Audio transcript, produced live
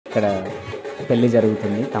ఇక్కడ పెళ్లి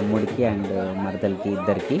జరుగుతుంది తమ్ముడికి అండ్ మరదలకి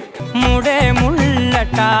ఇద్దరికి. ముడే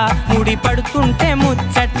ముళ్ళట ముడి పడుతుంటే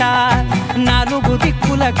ముచ్చట నాలుగు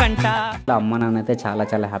దిక్కుల కంట. అమ్మ నాన్న అయితే చాలా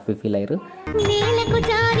చాలా హ్యాపీ ఫీల్ అయ్యారు.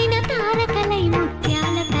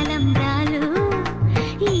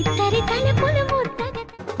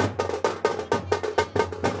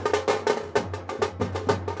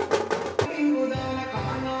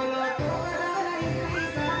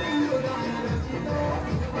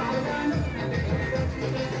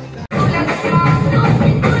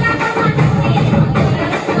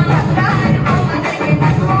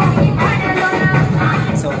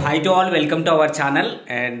 High to all, welcome to our channel.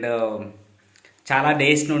 And చాలా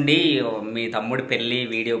డేస్ నుండి మీ తమ్ముడి పెళ్ళి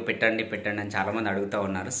వీడియో పెట్టండి అని చాలామంది అడుగుతూ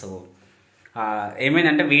ఉన్నారు. సో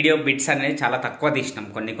ఏమైందంటే వీడియో బిట్స్ అనేది చాలా తక్కువ తీసినాం,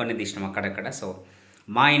 కొన్ని తీసినాం అక్కడక్కడ. సో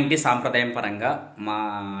మా ఇంటి సాంప్రదాయం పరంగా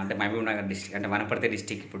అంటే మహబూబ్నగర్ డిస్టిక్ అంటే వనపర్తి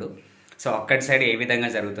డిస్టిక్ ఇప్పుడు. సో అక్కడి సైడ్ ఏ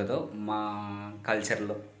విధంగా జరుగుతుందో మా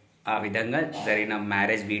కల్చర్లో ఆ విధంగా జరిగిన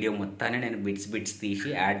మ్యారేజ్ వీడియో మొత్తాన్ని నేను బిట్స్ తీసి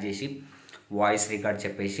యాడ్ చేసి వాయిస్ రికార్డ్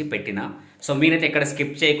చెప్పేసి పెట్టిన. సో మీరైతే ఎక్కడ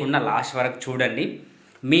స్కిప్ చేయకుండా లాస్ట్ వరకు చూడండి.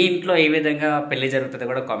 మీ ఇంట్లో ఏ విధంగా పెళ్లి జరుగుతుందో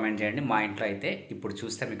కూడా కామెంట్ చేయండి. మా ఇంట్లో అయితే ఇప్పుడు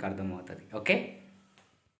చూస్తే మీకు అర్థమవుతుంది. ఓకే,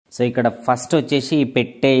 సో ఇక్కడ ఫస్ట్ వచ్చేసి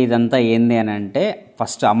పెట్టే ఇదంతా ఏంది అని అంటే,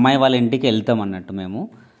 ఫస్ట్ అమ్మాయి వాళ్ళ ఇంటికి వెళ్తాం అన్నట్టు. మేము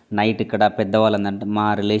నైట్ ఇక్కడ పెద్దవాళ్ళు అంటే మా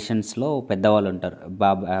రిలేషన్స్లో పెద్దవాళ్ళు ఉంటారు,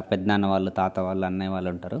 పెద్దనాన్న వాళ్ళు, తాత వాళ్ళు, అన్నయ్య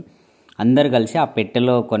వాళ్ళు ఉంటారు. అందరు కలిసి ఆ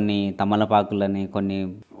పెట్టెలో కొన్ని తమలపాకులని, కొన్ని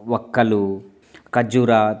వక్కలు,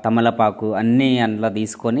 ఖర్జూర, తమలపాకు అన్నీ అందులో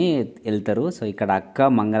తీసుకొని వెళ్తారు. సో ఇక్కడ అక్క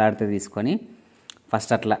మంగళారతి తీసుకొని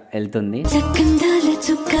ఫస్ట్ అట్లా వెళ్తుంది.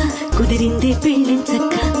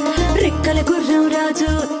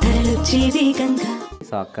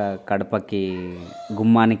 సో అక్క కడపకి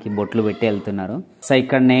గుమ్మానికి బొట్లు పెట్టి వెళ్తున్నారు. సో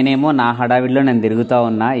ఇక్కడ నేనేమో నా హడావిడిలో నేను తిరుగుతూ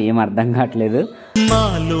ఉన్నా, ఏం అర్థం కావట్లేదు.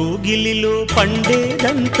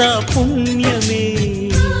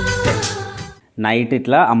 నైట్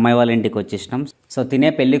ఇట్లా అమ్మాయి వాళ్ళ ఇంటికి వచ్చేసినాం. సో తినే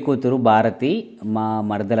పెళ్లి కూతురు భారతి మా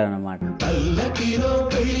మరదలు అన్నమాట.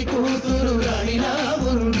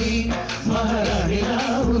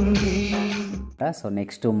 సో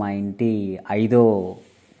నెక్స్ట్ మా ఇంటి 5వ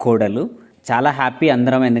కోడలు. చాలా హ్యాపీ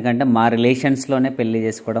అందరం, ఎందుకంటే మా రిలేషన్స్లోనే పెళ్లి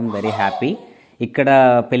చేసుకోవడం వెరీ హ్యాపీ. ఇక్కడ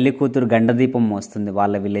పెళ్లి కూతురు గండదీపం వస్తుంది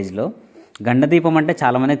వాళ్ళ విలేజ్లో. గండదీపం అంటే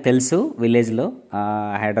చాలామందికి తెలుసు విలేజ్లో,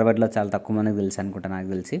 హైదరాబాద్లో చాలా తక్కువ మందికి తెలుసు అనుకుంటా, నాకు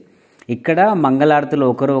తెలిసి. ఇక్కడ మంగళారతులు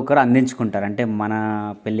ఒకరు అందించుకుంటారు. అంటే మన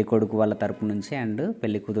పెళ్లి కొడుకు వాళ్ళ తరపు నుంచి అండ్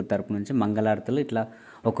పెళ్లి కూతురు తరపు నుంచి మంగళారతులు ఇట్లా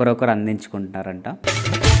ఒకరొకరు అందించుకుంటారంట.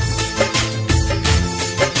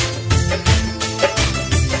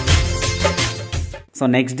 సో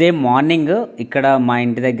నెక్స్ట్ డే మార్నింగ్ ఇక్కడ మా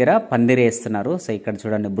ఇంటి దగ్గర పందిరి వేస్తున్నారు. సో ఇక్కడ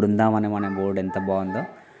చూడండి బృందావనం అనే బోర్డు ఎంత బాగుందో.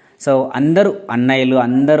 సో అందరూ అన్నయ్యలు,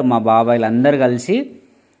 అందరూ మా బాబాయిలు అందరూ కలిసి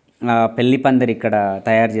పెళ్లి పందిరి ఇక్కడ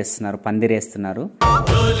తయారు చేస్తున్నారు, పందిరి వేస్తున్నారు.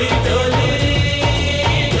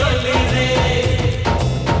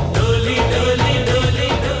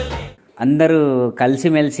 అందరూ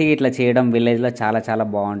కలిసిమెలిసి ఇట్లా చేయడం విలేజ్లో చాలా చాలా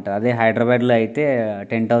బాగుంటుంది. అదే హైదరాబాద్లో అయితే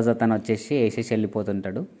టెంట్ హౌస్ అతను వచ్చేసి వేసేసి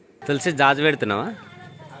వెళ్ళిపోతుంటాడు. తులసి జాజి పెడుతున్నావా?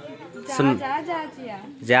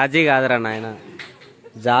 జాజీ కాదురా నాయన,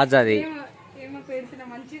 జాజ్ అది.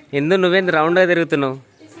 ఎందుకు నువ్వేంది రౌండ్గా తిరుగుతున్నావు?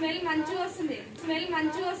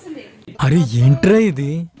 అరే ఏంట్రా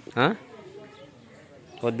ఇది?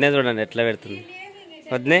 వద్దే చూడండి ఎట్లా పెడుతుంది.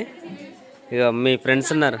 వద్దే ఇక మీ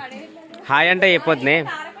ఫ్రెండ్స్ ఉన్నారు, హాయ్ అంటే చెప్పొద్దునే.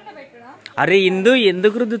 అరే ఇందు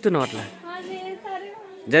ఎందుకు రుద్దుతున్నావు అట్లా?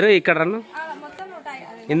 జరుగు ఇక్కడ రాను,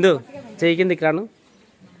 ఇందు చెయ్యి కిందికి రాను.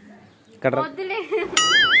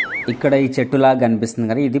 ఇక్కడ ఈ చెట్టులాగా కనిపిస్తుంది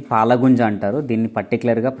కదా, ఇది పాలగుంజ అంటారు. దీన్ని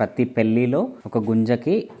పర్టికులర్గా ప్రతి పెళ్లిలో ఒక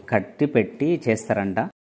గుంజకి కట్టి పెట్టి చేస్తారంట.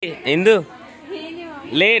 ఇందు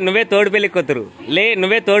లే, నువ్వే తోడు పెళ్లి కూతురు, లే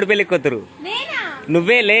నువ్వే తోడు పెళ్లి కూతురు,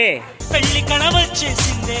 నువ్వే లే. పెళ్లి కళ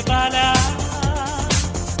వచ్చేసిందే బాలా,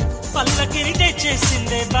 పల్లకిని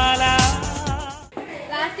తెచ్చేసిందే బాలా.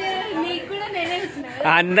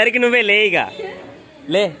 అందరికి నువ్వే లే, ఇక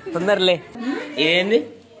లే తొందర లే. ఏంది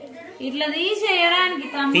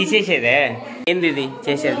తీసేసేదే? ఏంది ఇది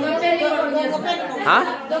చేసేది?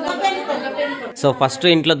 సో ఫస్ట్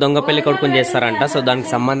ఇంట్లో దొంగ పెళ్లి కొడుకుని చేస్తారంట. సో దానికి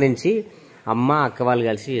సంబంధించి అమ్మ అక్క వాళ్ళు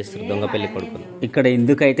కలిసి చేస్తారు దొంగ పెళ్లి కొడుకుని. ఇక్కడ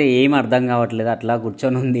ఎందుకైతే ఏం అర్థం కావట్లేదు, అట్లా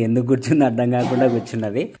కూర్చొని ఉంది. ఎందుకు కూర్చుంది అర్థం కాకుండా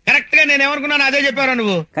కూర్చున్నది. కరెక్ట్ గా నేను ఏమనుకున్నాను అదే చెప్పారు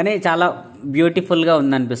నువ్వు. కానీ చాలా బ్యూటిఫుల్ గా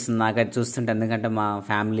ఉంది అనిపిస్తుంది నాకైతే చూస్తుంటే. ఎందుకంటే మా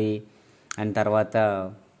ఫ్యామిలీ అండ్ తర్వాత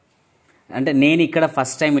అంటే నేను ఇక్కడ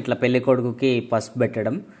ఫస్ట్ టైం ఇట్లా పెళ్లి కొడుకుకి పసుపు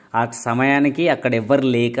పెట్టడం. ఆ సమయానికి అక్కడ ఎవ్వరు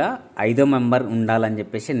లేక 5వ మెంబర్ ఉండాలని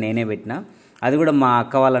చెప్పేసి నేనే పెట్టిన. అది కూడా మా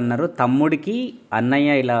అక్క వాళ్ళు అన్నారు, తమ్ముడికి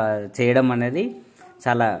అన్నయ్య ఇలా చేయడం అనేది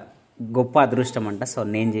చాలా గొప్ప అదృష్టం అంట. సో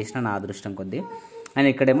నేను చేసిన నా అదృష్టం కొద్దీ. అండ్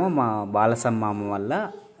ఇక్కడేమో మా బాలసమ్మ మామ వల్ల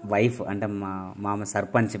వైఫ్, అంటే మా మామ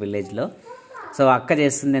సర్పంచ్ విలేజ్లో. సో అక్క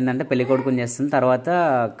చేస్తుంది ఏంటంటే పెళ్లి కొడుకుని చేస్తుంది, తర్వాత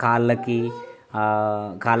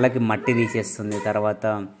కాళ్ళకి మట్టి తీసేస్తుంది, తర్వాత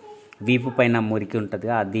వీపు పైన మురికి ఉంటుంది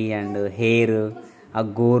అది, అండ్ హెయిర్, ఆ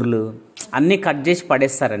గోర్లు అన్నీ కట్ చేసి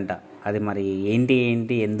పడేస్తారంట. అది మరి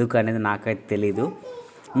ఏంటి ఎందుకు అనేది నాకైతే తెలీదు.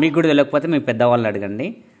 మీకు కూడా తెలియకపోతే మీ పెద్దవాళ్ళు అడగండి.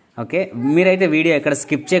 ఓకే, మీరైతే వీడియో ఎక్కడ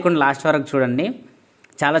స్కిప్ చేయకుండా లాస్ట్ వరకు చూడండి.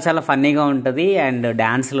 చాలా చాలా ఫన్నీగా ఉంటుంది, అండ్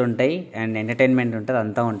డ్యాన్సులు ఉంటాయి, అండ్ ఎంటర్టైన్మెంట్ ఉంటుంది,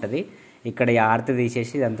 అంతా ఉంటుంది. ఇక్కడ ఈ ఆరతి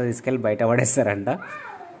తీసేసి ఇదంతా తీసుకెళ్ళి బయట పడేస్తారంట.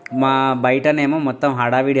 మా బయటనేమో మొత్తం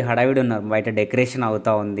హడావిడి ఉన్నారు, బయట డెకరేషన్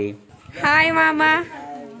అవుతూ ఉంది. హాయ్ మామా.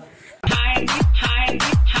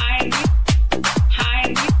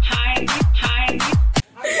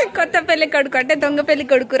 కొత్త పెళ్లి కొడుకు అంటే దొంగ పెళ్లి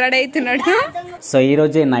కొడుకు రెడీ అవుతున్నాడు. సో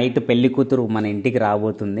ఈరోజే నైట్ పెళ్లి కూతురు మన ఇంటికి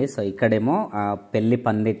రాబోతుంది. సో ఇక్కడేమో పెళ్లి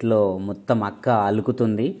పందిట్లో మొత్తం అక్క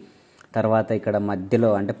అలుకుతుంది. తర్వాత ఇక్కడ మధ్యలో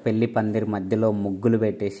అంటే పెళ్లి పందిరి మధ్యలో ముగ్గులు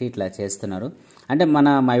పెట్టేసి ఇట్లా చేస్తున్నారు. అంటే మన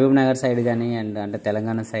మహబూబ్ నగర్ సైడ్ కానీ అండ్ అంటే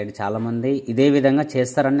తెలంగాణ సైడ్ చాలామంది ఇదే విధంగా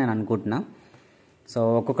చేస్తారని నేను అనుకుంటున్నా. సో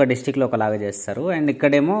ఒక్కొక్క డిస్టిక్లో ఒకలాగా చేస్తారు. అండ్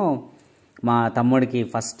ఇక్కడేమో మా తమ్ముడికి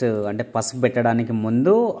ఫస్ట్ అంటే పసుపు పెట్టడానికి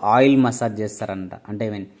ముందు ఆయిల్ మసాజ్ చేస్తారంట. అంటే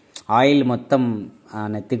ఆయిల్ మొత్తం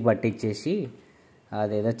నెత్తికి పట్టించేసి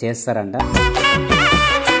అదేదో చేస్తారంట.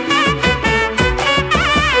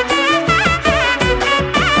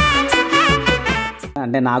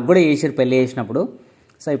 అంటే నాకు కూడా చేసారు పెళ్ళి చేసినప్పుడు.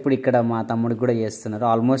 సో ఇప్పుడు ఇక్కడ మా తమ్ముడికి కూడా చేస్తున్నారు.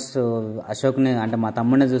 ఆల్మోస్ట్ అశోక్ని అంటే మా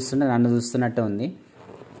తమ్ముడిని చూస్తుంటే నన్ను చూస్తున్నట్టే ఉంది.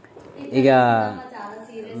 ఇక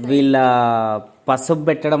వీళ్ళ పసుపు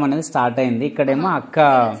పెట్టడం అనేది స్టార్ట్ అయింది. ఇక్కడేమో అక్క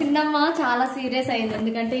చిన్నమ్మ చాలా సీరియస్ అయింది,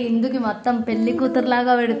 ఎందుకంటే ఇందుకు మొత్తం పెళ్లి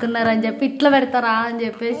కూతురులాగా పెడుతున్నారని చెప్పి ఇట్లా పెడతారా అని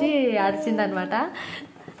చెప్పేసి అరిచింది అనమాట.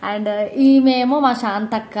 అండ్ ఈమెమో మా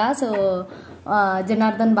శాంతక్క, సో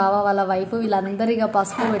జనార్దన్ బావ వాళ్ళ వైపు, వీళ్ళందరూ ఇక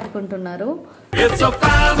పసుపు పెట్టుకుంటున్నారు.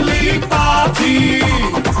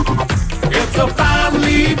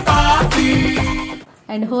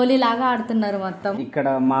 అండ్ హోలీ లాగా ఆడుతున్నారు మొత్తం. ఇక్కడ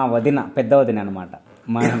మా వదిన, పెద్ద వదిన అనమాట,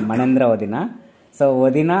 మణేంద్ర వదిన. సో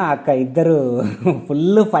వదిన అక్క ఇద్దరు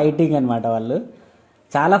ఫుల్ ఫైటింగ్ అనమాట. వాళ్ళు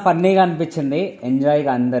చాలా ఫన్నీగా అనిపించింది,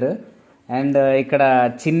 ఎంజాయ్గా అందరు. అండ్ ఇక్కడ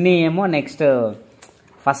చిన్ని ఏమో నెక్స్ట్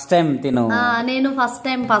ఫస్ట్ టైం నేను ఫస్ట్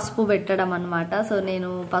టైం పసుపు పెట్టడం అనమాట. సో నేను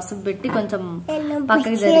పసుపు పెట్టి కొంచెం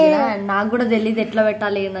పక్కకి జరిగిన, అండ్ నాకు కూడా తెలియదు ఎట్లా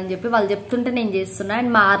పెట్టాలి ఏందని చెప్పి వాళ్ళు చెప్తుంటే నేను చేస్తున్నా.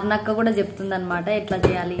 అండ్ మా అన్నక్క కూడా చెప్తుంది అనమాట ఎట్లా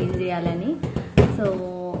చేయాలి ఏం చేయాలి అని. సో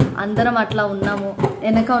అందరం అట్లా ఉన్నాము.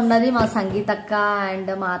 వెనక ఉన్నది మా సంగీతక్క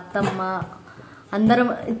అండ్ మా అత్తమ్మ, అందరం.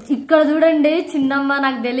 ఇక్కడ చూడండి చిన్నమ్మ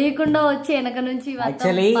నాకు తెలియకుండా వచ్చి వెనక నుంచి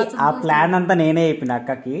యాక్చువల్లీ ఆ ప్లాన్ అంతా నేనే చెప్పిన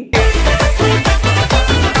అక్కకి.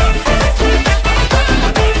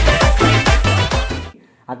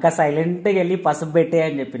 అక్క సైలెంట్గా వెళ్ళి పసుపు పెట్టే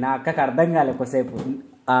అని చెప్పిన. అక్కకి అర్థం కాలే కొద్దిసేపు.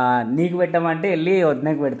 నీకు పెట్టమంటే వెళ్ళి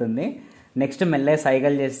వదినకు పెడుతుంది. నెక్స్ట్ మెల్లగా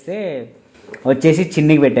సైకిల్ చేస్తే వచ్చేసి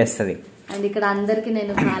చిన్నికి పెట్టేస్తుంది. అండ్ ఇక్కడ అందరికి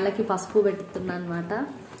నేను కాళ్ళకి పసుపు పెట్టుతున్నా అనమాట.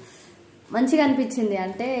 మంచిగా అనిపించింది.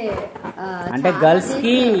 అంటే గర్ల్స్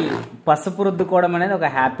కి పసుపు రుద్దుకోవడం అనేది ఒక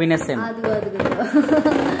హ్యాపీనెస్.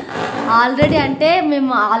 ఆల్రెడీ అంటే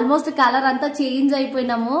మేము ఆల్మోస్ట్ కలర్ అంతా చేంజ్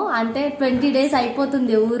అయిపోయినాము. అంటే 20 days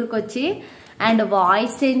అయిపోతుంది ఊరికి వచ్చి. అండ్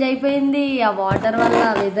వాయిస్ చేంజ్ అయిపోయింది, ఆ వాటర్ వల్ల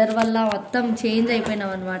వెదర్ వల్ల మొత్తం చేంజ్ అయిపోయినాం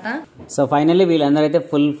అనమాట. సో ఫైనల్లీ వీళ్ళందరూ అయితే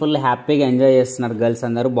ఫుల్ హ్యాపీగా ఎంజాయ్ చేస్తున్నారు. గర్ల్స్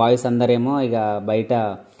అందరూ, బాయ్స్ అందరేమో ఇక బయట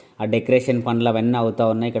ఆ డెకరేషన్ పనులు అవన్నీ అవుతా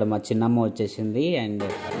ఉన్నాయి. ఇక్కడ మా చిన్నమ్మ వచ్చేసింది. అండ్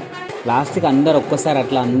లాస్ట్కి అందరు ఒక్కసారి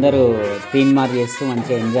అట్లా అందరూ తీన్ మార్ చేస్తూ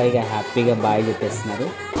మంచిగా ఎంజాయ్గా హ్యాపీగా బాయ్ చెప్పేస్తున్నారు.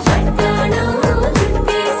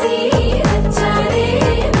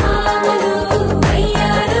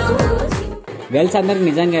 గర్ల్స్ అందరికి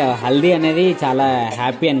నిజంగా హల్దీ అనేది చాలా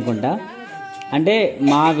హ్యాపీ అనుకుంటా. అంటే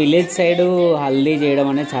మా విలేజ్ సైడు హల్దీ చేయడం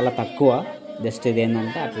అనేది చాలా తక్కువ. జస్ట్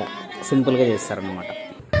ఇదేంటంటే అట్లా సింపుల్గా చేస్తారనమాట.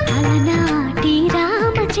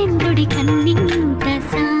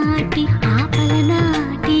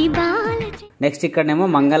 నెక్స్ట్ ఇక్కడనేమో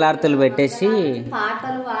మంగళారతులు పెట్టేసి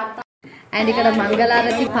పాటలు పాడతా. అండ్ ఇక్కడ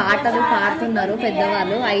మంగళారతి పాటలు పాడుతున్నారు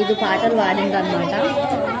పెద్దవాళ్ళు. 5 పాటలు పాడింది అనమాట.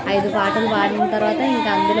 5 పాటలు పాడిన తర్వాత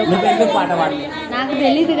ఇంకా అందులో పాట పాడి నాకు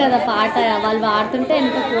తెలీదు కదా పాట, వాళ్ళు పాడుతుంటే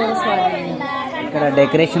ఇంకా కోరస్ పాడింది. ఇక్కడ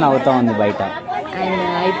డెకరేషన్ అవుతా ఉంది బయట. అండ్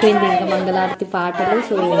అయిపోయింది ఇంకా మంగళారతి పాటలు.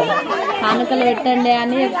 సో కానుకలు పెట్టండి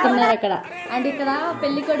అని చెప్తున్నారు అక్కడ. అండ్ ఇక్కడ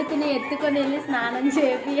పెళ్లి కొడుకుని ఎత్తుకొని వెళ్ళి స్నానం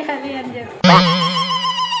చేపియాలి అని చెప్పి.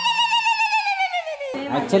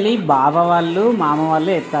 యాక్చువల్లీ బావ వాళ్ళు మామ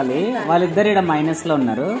వాళ్ళు ఎత్తాలి, వాళ్ళిద్దరు ఇక్కడ మైనస్ లో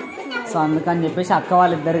ఉన్నారు. సో అందుకని చెప్పేసి అక్క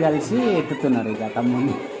వాళ్ళిద్దరు కలిసి ఎత్తుతున్నారు ఇక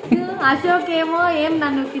తమ్ముడిని. అశోక్ ఏమో ఏం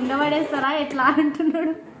నన్ను కింద పడేస్తారా ఎట్లా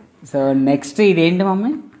అంటున్నాడు. సో నెక్స్ట్ ఇదేంటి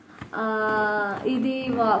మమ్మీ? ఇది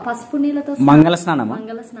పసుపు నీళ్ళతో మంగళ స్నానం.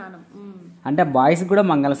 మంగళ స్నానం. అంటే బాయ్స్ కూడా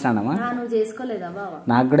మంగళ స్నానమా? నువ్వు చేసుకోలేదా బావా?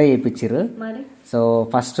 నాకు కూడా చేయించారు. మరి సో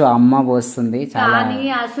ఫస్ట్ అమ్మ పోస్తుంది. కానీ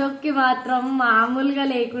అశోక్ కి మాత్రం మామూలుగా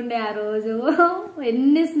లేకుండే ఆ రోజు.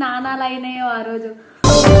 ఎన్ని స్నానాలు అయినాయో ఆ రోజు.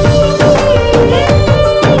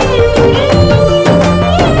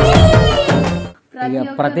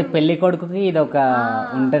 ప్రతి పెళ్లి కొడుకుకి ఇది ఒక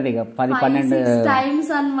ఉంటది, 10-12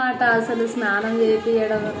 టైమ్స్ అన్నమాట. అసలు స్నానం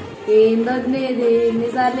చేపియడం ఏందో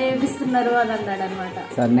ఎన్నిసార్లు చేపిస్తున్నారు అని అన్నాడు అనమాట.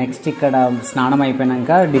 సో నెక్స్ట్ ఇక్కడ స్నానం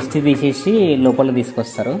అయిపోయినాక దిష్టి తీసేసి లోపల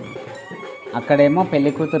తీసుకొస్తారు. అక్కడేమో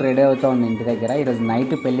పెళ్లి కూతురు రెడీ అవుతూ ఉంది ఇంటి దగ్గర. ఈరోజు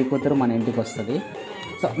నైట్ పెళ్లి కూతురు మన ఇంటికి వస్తుంది.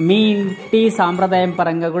 సో మీ ఇంటి సాంప్రదాయం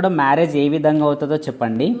పరంగా కూడా మ్యారేజ్ ఏ విధంగా అవుతుందో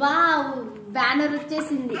చెప్పండి. వావ్, బ్యానర్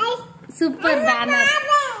వచ్చేసింది, సూపర్ బ్యానర్.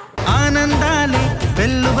 ఆనందాలే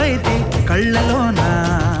వెల్లువైతే కళ్ళలోన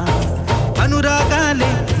అనురాగాలే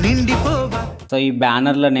నిండిపోవా. సో ఈ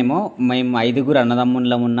బ్యానర్లోనేమో మేము 5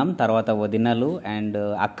 అన్నదమ్ముళ్ళం ఉన్నాం, తర్వాత వదినలు అండ్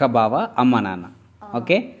అక్క బావ అమ్మ నాన్న.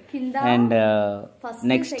 Okay, and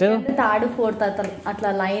next 3rd 4th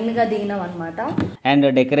అట్లా లైన్ గా దిగినాం అనమాట. అండ్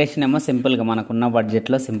డెకరేషన్ ఏమో సింపుల్గా మనకున్న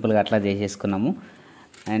బడ్జెట్లో సింపుల్గా అట్లా చేసేసుకున్నాము.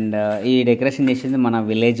 అండ్ ఈ డెకరేషన్ చేసింది మన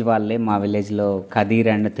విలేజ్ వాళ్ళే. మా విలేజ్లో కదీర్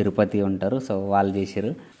అండ్ తిరుపతి ఉంటారు, సో వాళ్ళు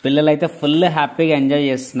చేసారు. పిల్లలు అయితే ఫుల్ హ్యాపీగా ఎంజాయ్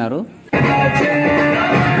చేస్తున్నారు.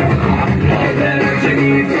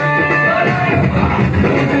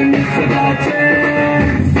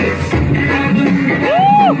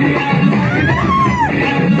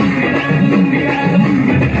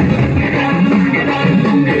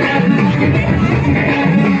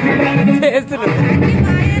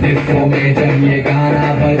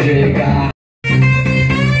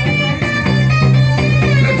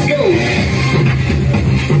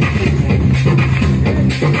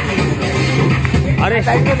 అరే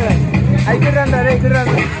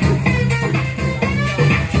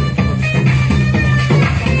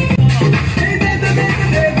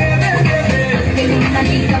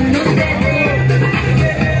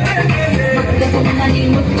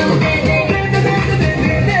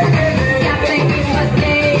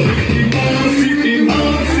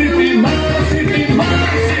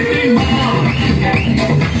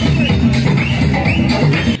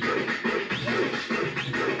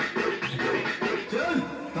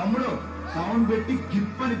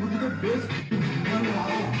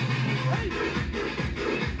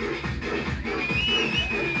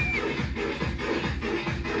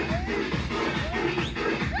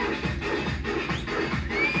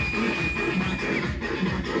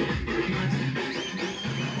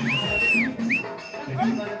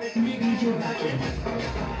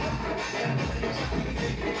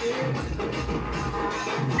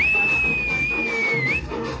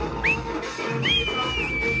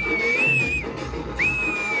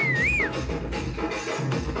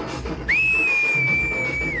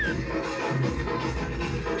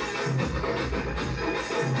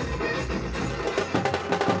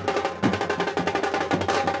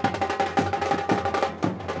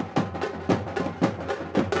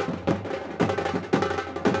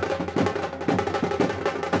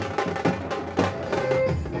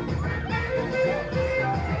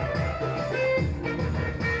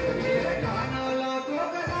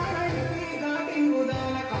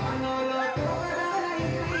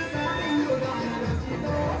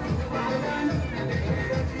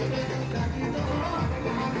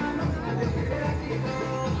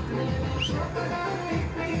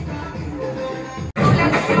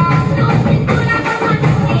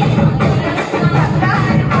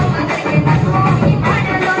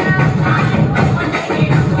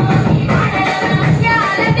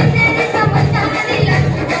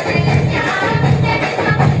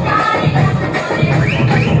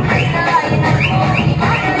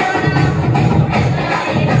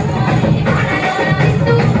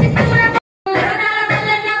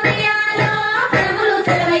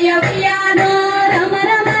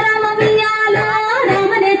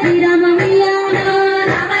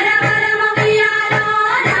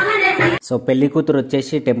సో పెళ్లి కూతురు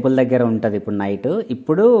వచ్చేసి టెంపుల్ దగ్గర ఉంటుంది ఇప్పుడు నైట్.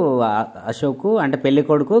 ఇప్పుడు అశోక్ అంటే పెళ్లి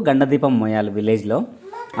కొడుకు గండదీపం మోయాలి విలేజ్లో.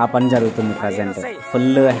 ఆ పని జరుగుతుంది ప్రజెంట్.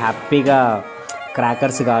 ఫుల్ హ్యాపీగా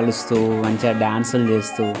క్రాకర్స్ కాలుస్తూ మంచిగా డ్యాన్సులు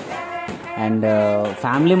చేస్తూ అండ్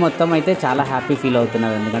ఫ్యామిలీ మొత్తం అయితే చాలా హ్యాపీ ఫీల్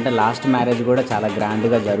అవుతున్నారు. ఎందుకంటే లాస్ట్ మ్యారేజ్ కూడా చాలా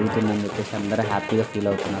గ్రాండ్గా జరుగుతుందని చెప్పేసి అందరూ హ్యాపీగా ఫీల్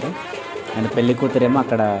అవుతున్నారు. అండ్ పెళ్లి కూతురేమో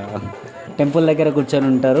అక్కడ టెంపుల్ దగ్గర కూర్చొని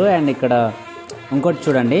ఉంటారు. అండ్ ఇక్కడ ఇంకోటి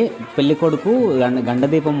చూడండి, పెళ్లి కొడుకు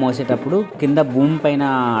గండదీపం మోసేటప్పుడు కింద భూమి పైన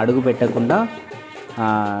అడుగు పెట్టకుండా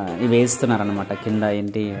ఇవి వేస్తున్నారు అనమాట. కింద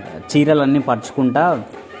ఏంటి చీరలన్నీ పరుచుకుంటా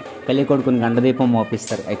పెళ్లి కొడుకుని గండదీపం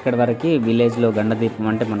మోపిస్తారు. ఎక్కడి వరకు విలేజ్లో గండదీపం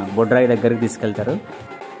అంటే మన బొడ్రాయి దగ్గరికి తీసుకెళ్తారు.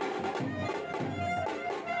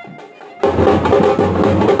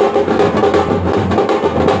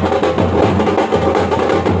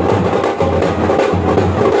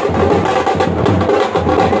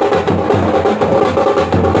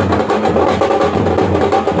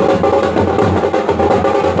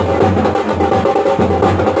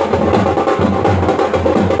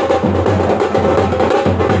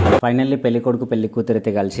 ఫైనల్లీ పెళ్లి కొడుకు పెళ్లి కూతురు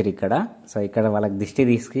అయితే కలిసిరు ఇక్కడ. సో ఇక్కడ వాళ్ళకి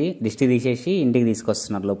దిష్టి తీసేసి ఇంటికి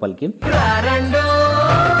తీసుకొస్తున్నారు లోపలికి.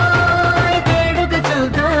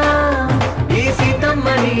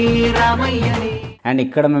 అండ్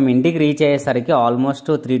ఇక్కడ మేము ఇంటికి రీచ్ అయ్యేసరికి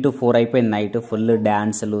ఆల్మోస్ట్ 3 to 4 అయిపోయింది నైట్. ఫుల్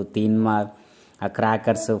డ్యాన్సులు, తీన్మార్, ఆ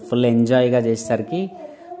క్రాకర్స్ ఫుల్ ఎంజాయ్గా చేసేసరికి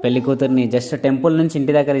పెళ్లి కూతుర్ని జస్ట్ టెంపుల్ నుంచి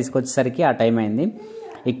ఇంటి దగ్గర తీసుకొచ్చేసరికి ఆ టైం అయింది.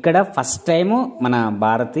 ఇక్కడ ఫస్ట్ టైము మన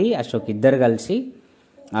భారతి, అశోక్ ఇద్దరు కలిసి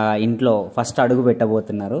ఇంట్లో ఫస్ట్ అడుగు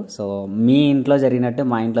పెట్టబోతున్నారు. సో మీ ఇంట్లో జరిగినట్టు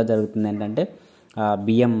మా ఇంట్లో జరుగుతుంది ఏంటంటే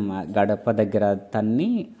బియ్యం గడప దగ్గర తన్ని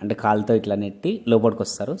అంటే కాలుతో ఇట్లా నెట్టి లోపలికి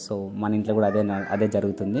వస్తారు. సో మన ఇంట్లో కూడా అదే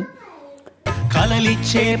జరుగుతుంది.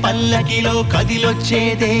 కలలిచ్చే పల్లకిలో కదిలొచ్చే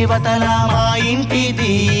దేవతల మా ఇంటి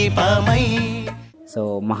దీపమై. సో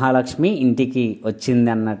మహాలక్ష్మి ఇంటికి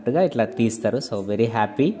వచ్చింది అన్నట్టుగా ఇట్లా తీస్తారు. So very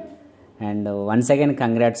happy and once again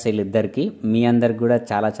congrats వీళ్ళిద్దరికి. మీ అందరికి కూడా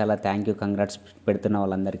చాలా చాలా థ్యాంక్ యూ, కంగ్రాట్స్ పెడుతున్న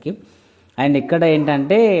వాళ్ళందరికీ. అండ్ ఇక్కడ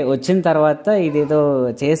ఏంటంటే వచ్చిన తర్వాత ఇదేదో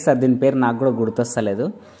చేస్తారు, దీని పేరు నాకు కూడా గుర్తొస్తలేదు.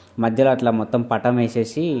 మధ్యలో అట్లా మొత్తం పటం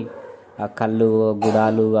వేసేసి కళ్ళు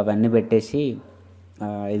గుడాలు అవన్నీ పెట్టేసి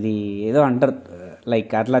ఇది ఏదో అంటారు,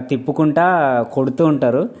 లైక్ అట్లా తిప్పుకుంటా కొడుతూ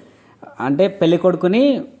ఉంటారు. అంటే పెళ్లి కొడుకుని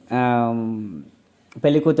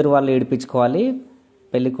పెళ్లి కూతురు వాళ్ళు ఏడిపించుకోవాలి,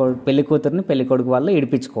 పెళ్లి కూతురుని పెళ్లి కొడుకు వాళ్ళు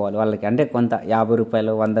ఏడిపించుకోవాలి వాళ్ళకి. అంటే కొంత 50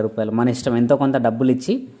 రూపాయలు 100 రూపాయలు మన ఇష్టం ఎంతో కొంత డబ్బులు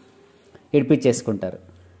ఇచ్చి ఏడిపించేసుకుంటారు.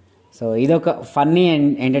 సో ఇదొక ఫన్నీ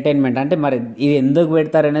ఎంటర్టైన్మెంట్. అంటే మరి ఇది ఎందుకు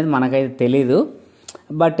పెడతారు అనేది మనకైతే తెలీదు,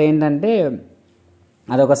 బట్ ఏంటంటే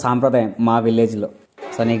అదొక సాంప్రదాయం మా విలేజ్లో.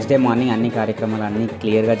 సో నెక్స్ట్ డే మార్నింగ్ అన్ని కార్యక్రమాలు అన్నీ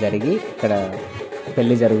క్లియర్గా జరిగి ఇక్కడ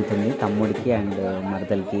పెళ్ళి జరుగుతుంది తమ్ముడికి అండ్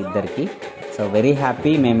మరదలకి ఇద్దరికి. సో వెరీ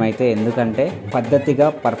హ్యాపీ మేమైతే, ఎందుకంటే పద్ధతిగా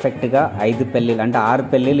పర్ఫెక్ట్గా 5 పెళ్ళిళ్ళు అంటే 6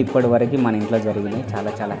 పెళ్ళిళ్ళు ఇప్పటి వరకు మన ఇంట్లో జరిగినాయి.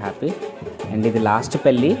 చాలా చాలా హ్యాపీ. అండ్ ఇది లాస్ట్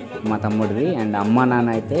పెళ్ళి మా తమ్ముడిది. అండ్ అమ్మ నాన్న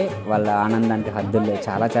అయితే వాళ్ళ ఆనందానికి హద్దులే,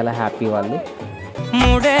 చాలా చాలా హ్యాపీ వాళ్ళు.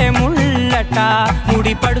 ముడే ముళ్ళట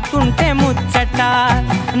ముడి పడుతుంటే ముచ్చట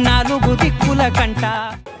 4 దిక్కుల కంట.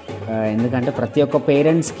 ఎందుకంటే ప్రతి ఒక్క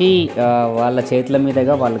పేరెంట్స్కి వాళ్ళ చేతుల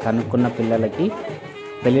మీదుగా వాళ్ళు కనుక్కున్న పిల్లలకి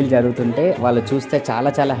పెళ్ళిళ్ళు జరుగుతుంటే వాళ్ళు చూస్తే చాలా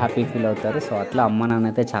చాలా హ్యాపీ ఫీల్ అవుతారు. సో అట్లా అమ్మ నాన్న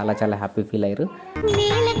అయితే చాలా చాలా హ్యాపీ ఫీల్ అయ్యారు.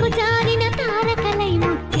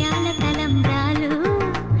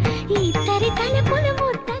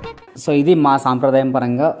 సో ఇది మా సాంప్రదాయం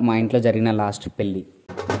పరంగా మా ఇంట్లో జరిగిన లాస్ట్ పెళ్ళి.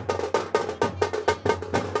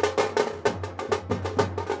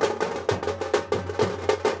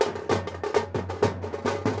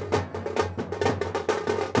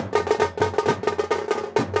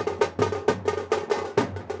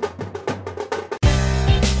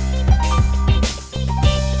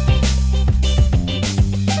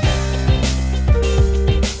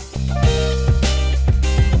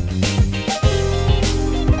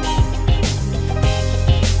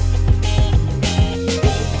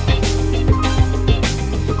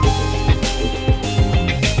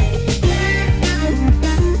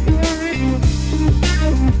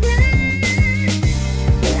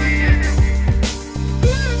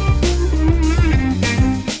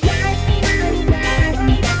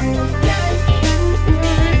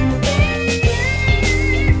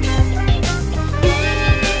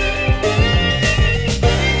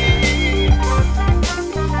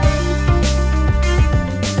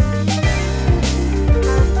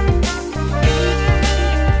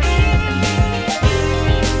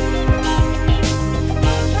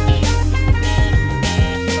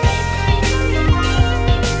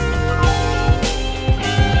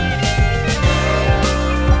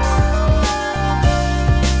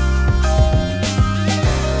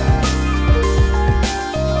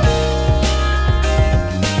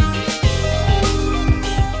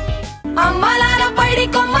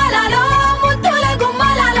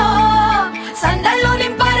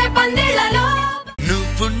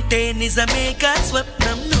 నిజమేగా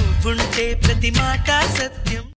స్వప్నం నువ్వుంటే ప్రతి మాట సత్యం.